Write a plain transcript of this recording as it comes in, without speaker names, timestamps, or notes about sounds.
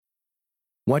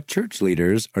What church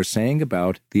leaders are saying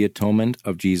about the atonement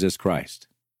of Jesus Christ.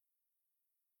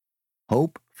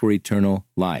 Hope for eternal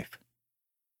life.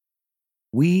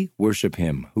 We worship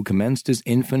Him who commenced His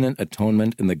infinite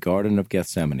atonement in the Garden of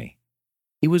Gethsemane.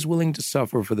 He was willing to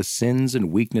suffer for the sins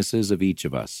and weaknesses of each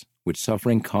of us, which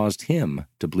suffering caused Him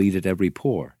to bleed at every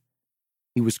pore.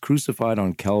 He was crucified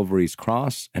on Calvary's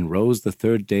cross and rose the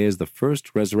third day as the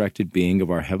first resurrected being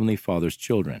of our Heavenly Father's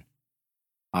children.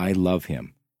 I love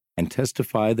Him and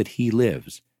testify that He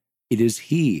lives. It is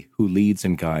He who leads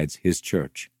and guides His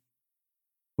church.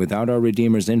 Without our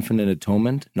Redeemer's infinite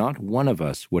atonement, not one of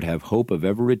us would have hope of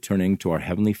ever returning to our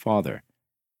Heavenly Father.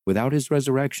 Without His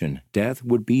resurrection, death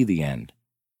would be the end.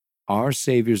 Our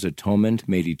Savior's atonement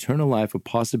made eternal life a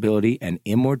possibility and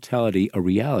immortality a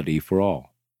reality for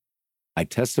all. I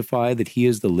testify that He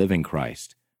is the living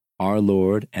Christ, our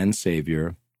Lord and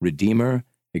Savior, Redeemer,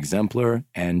 Exemplar,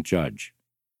 and Judge.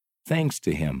 Thanks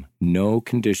to Him, no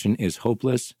condition is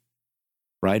hopeless.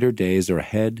 Brighter days are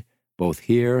ahead, both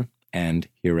here and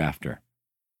hereafter.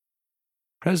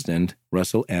 President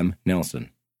Russell M. Nelson.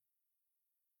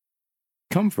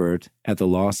 Comfort at the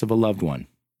loss of a loved one.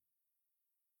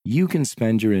 You can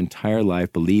spend your entire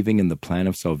life believing in the plan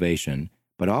of salvation,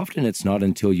 but often it's not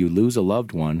until you lose a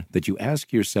loved one that you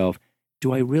ask yourself,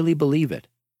 do I really believe it?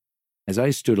 As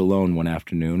I stood alone one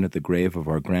afternoon at the grave of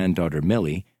our granddaughter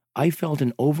Millie, I felt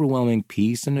an overwhelming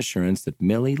peace and assurance that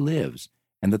Millie lives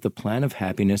and that the plan of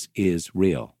happiness is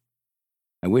real.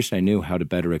 I wish I knew how to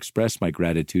better express my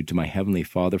gratitude to my Heavenly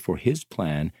Father for His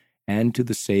plan and to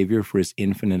the Savior for His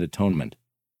infinite atonement.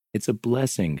 It's a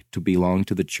blessing to belong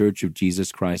to the Church of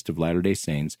Jesus Christ of Latter-day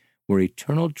Saints, where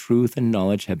eternal truth and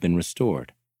knowledge have been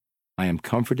restored. I am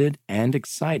comforted and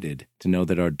excited to know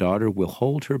that our daughter will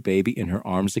hold her baby in her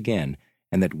arms again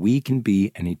and that we can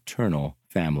be an eternal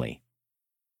family.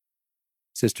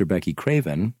 Sister Becky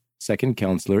Craven, Second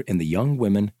Counselor in the Young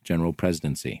Women General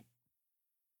Presidency.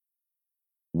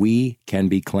 We can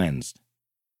be cleansed.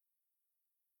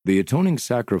 The atoning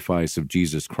sacrifice of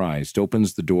Jesus Christ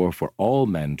opens the door for all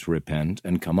men to repent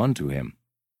and come unto Him.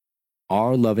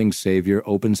 Our loving Savior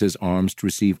opens His arms to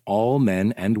receive all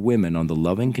men and women on the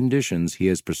loving conditions He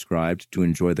has prescribed to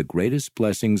enjoy the greatest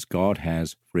blessings God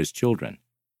has for His children.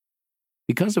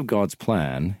 Because of God's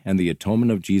plan and the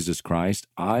atonement of Jesus Christ,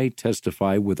 I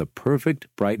testify with a perfect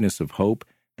brightness of hope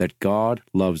that God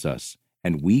loves us,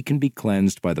 and we can be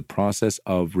cleansed by the process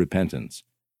of repentance.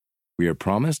 We are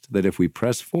promised that if we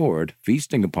press forward,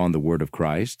 feasting upon the word of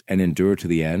Christ, and endure to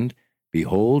the end,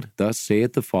 behold, thus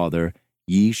saith the Father,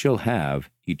 ye shall have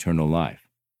eternal life.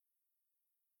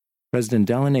 President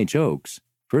Dallin H. Oaks,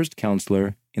 First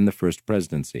Counselor in the First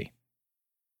Presidency.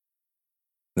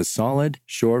 The solid,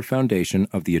 sure foundation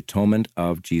of the atonement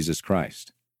of Jesus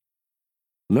Christ.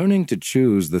 Learning to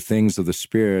choose the things of the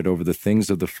Spirit over the things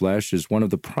of the flesh is one of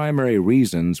the primary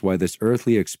reasons why this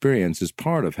earthly experience is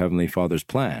part of Heavenly Father's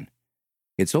plan.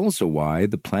 It's also why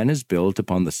the plan is built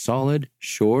upon the solid,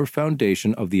 sure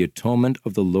foundation of the atonement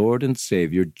of the Lord and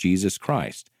Savior Jesus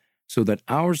Christ, so that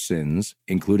our sins,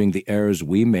 including the errors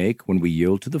we make when we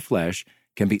yield to the flesh,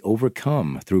 can be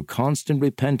overcome through constant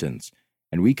repentance,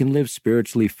 and we can live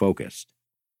spiritually focused.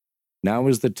 Now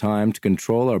is the time to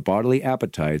control our bodily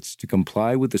appetites to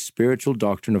comply with the spiritual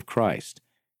doctrine of Christ.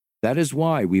 That is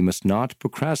why we must not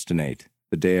procrastinate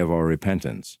the day of our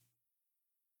repentance.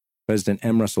 President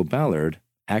M. Russell Ballard,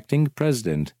 Acting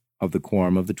President of the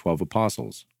Quorum of the 12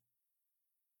 Apostles.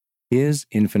 His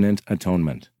infinite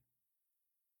atonement.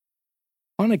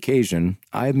 On occasion,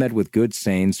 I have met with good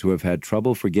saints who have had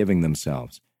trouble forgiving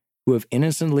themselves, who have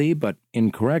innocently but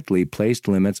incorrectly placed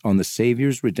limits on the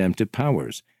Savior's redemptive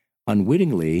powers.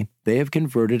 Unwittingly, they have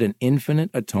converted an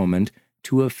infinite atonement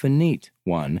to a finite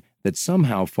one that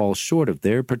somehow falls short of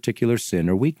their particular sin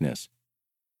or weakness.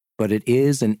 But it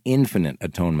is an infinite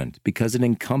atonement because it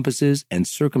encompasses and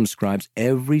circumscribes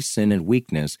every sin and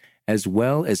weakness as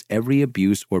well as every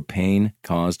abuse or pain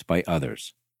caused by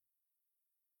others.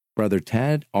 Brother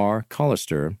Tad R.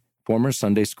 Collister, former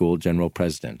Sunday School General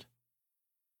President.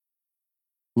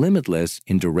 Limitless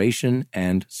in duration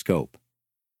and scope.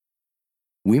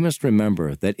 We must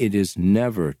remember that it is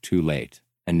never too late,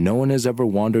 and no one has ever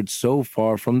wandered so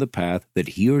far from the path that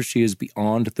he or she is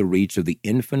beyond the reach of the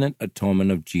infinite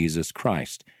atonement of Jesus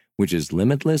Christ, which is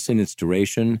limitless in its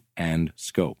duration and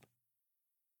scope.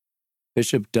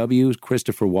 Bishop W.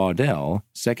 Christopher Waddell,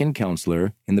 Second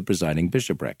Counselor in the Presiding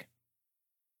Bishopric.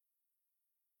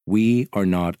 We are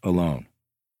not alone.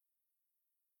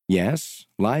 Yes,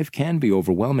 life can be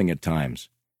overwhelming at times.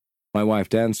 My wife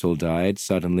Dancel died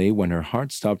suddenly when her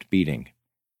heart stopped beating.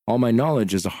 All my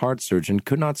knowledge as a heart surgeon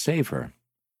could not save her.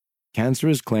 Cancer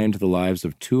has claimed the lives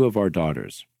of 2 of our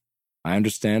daughters. I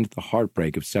understand the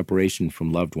heartbreak of separation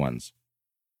from loved ones.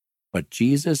 But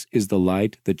Jesus is the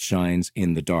light that shines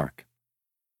in the dark.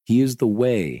 He is the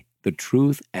way, the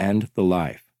truth, and the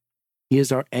life. He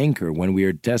is our anchor when we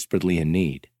are desperately in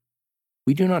need.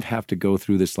 We do not have to go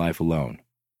through this life alone.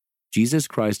 Jesus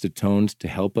Christ atoned to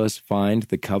help us find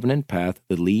the covenant path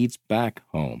that leads back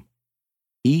home.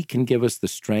 He can give us the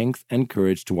strength and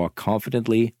courage to walk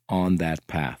confidently on that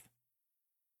path.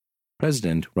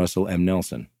 President Russell M.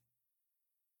 Nelson.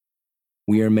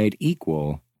 We are made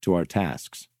equal to our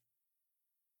tasks.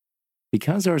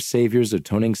 Because our Savior's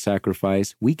atoning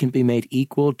sacrifice, we can be made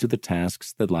equal to the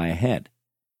tasks that lie ahead.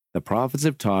 The prophets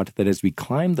have taught that as we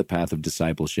climb the path of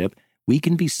discipleship, we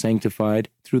can be sanctified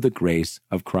through the grace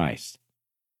of Christ.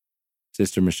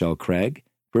 Sister Michelle Craig,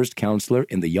 First Counselor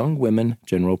in the Young Women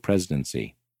General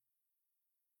Presidency.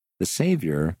 The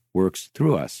Savior works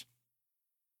through us.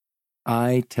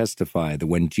 I testify that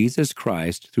when Jesus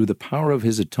Christ, through the power of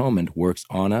his atonement, works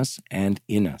on us and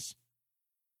in us,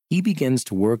 he begins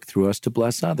to work through us to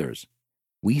bless others.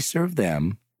 We serve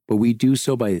them, but we do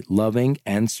so by loving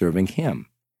and serving him.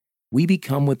 We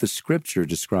become what the Scripture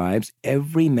describes,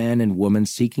 every man and woman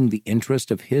seeking the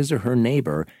interest of his or her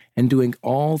neighbor and doing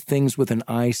all things with an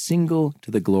eye single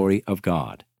to the glory of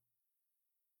God.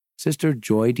 Sister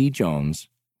Joy D. Jones,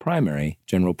 Primary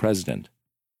General President.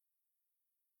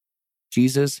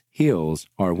 Jesus heals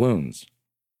our wounds.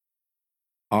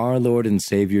 Our Lord and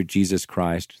Savior Jesus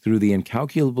Christ, through the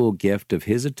incalculable gift of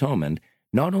his atonement,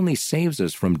 not only saves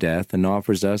us from death and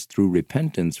offers us through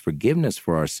repentance forgiveness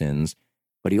for our sins,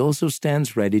 but he also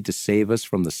stands ready to save us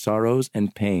from the sorrows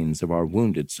and pains of our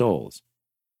wounded souls.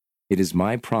 It is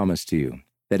my promise to you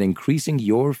that increasing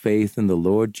your faith in the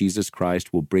Lord Jesus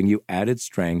Christ will bring you added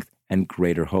strength and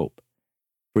greater hope.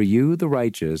 For you, the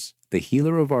righteous, the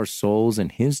healer of our souls in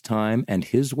his time and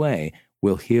his way,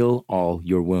 will heal all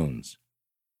your wounds.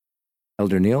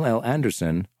 Elder Neil L.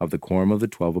 Anderson of the Quorum of the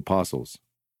 12 Apostles.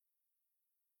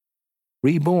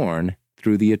 Reborn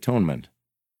through the atonement.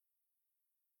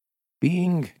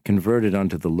 Being converted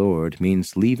unto the Lord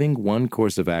means leaving one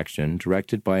course of action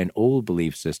directed by an old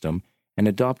belief system and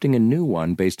adopting a new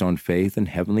one based on faith in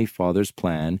Heavenly Father's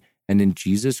plan and in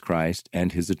Jesus Christ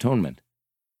and his atonement.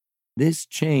 This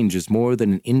change is more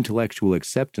than an intellectual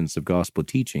acceptance of gospel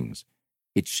teachings.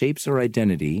 It shapes our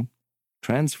identity,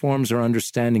 transforms our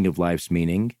understanding of life's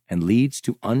meaning, and leads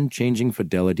to unchanging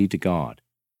fidelity to God.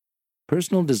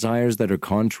 Personal desires that are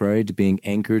contrary to being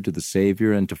anchored to the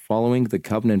Savior and to following the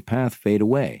covenant path fade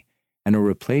away and are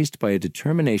replaced by a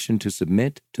determination to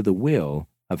submit to the will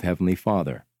of Heavenly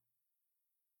Father.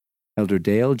 Elder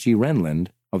Dale G. Renland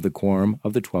of the Quorum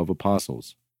of the 12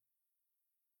 Apostles.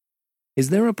 Is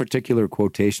there a particular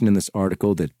quotation in this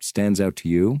article that stands out to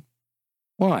you?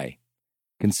 Why?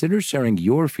 Consider sharing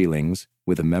your feelings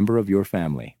with a member of your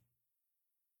family.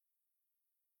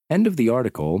 End of the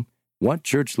article. What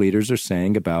church leaders are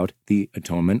saying about the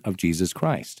atonement of Jesus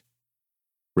Christ.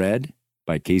 Read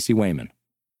by Casey Wayman.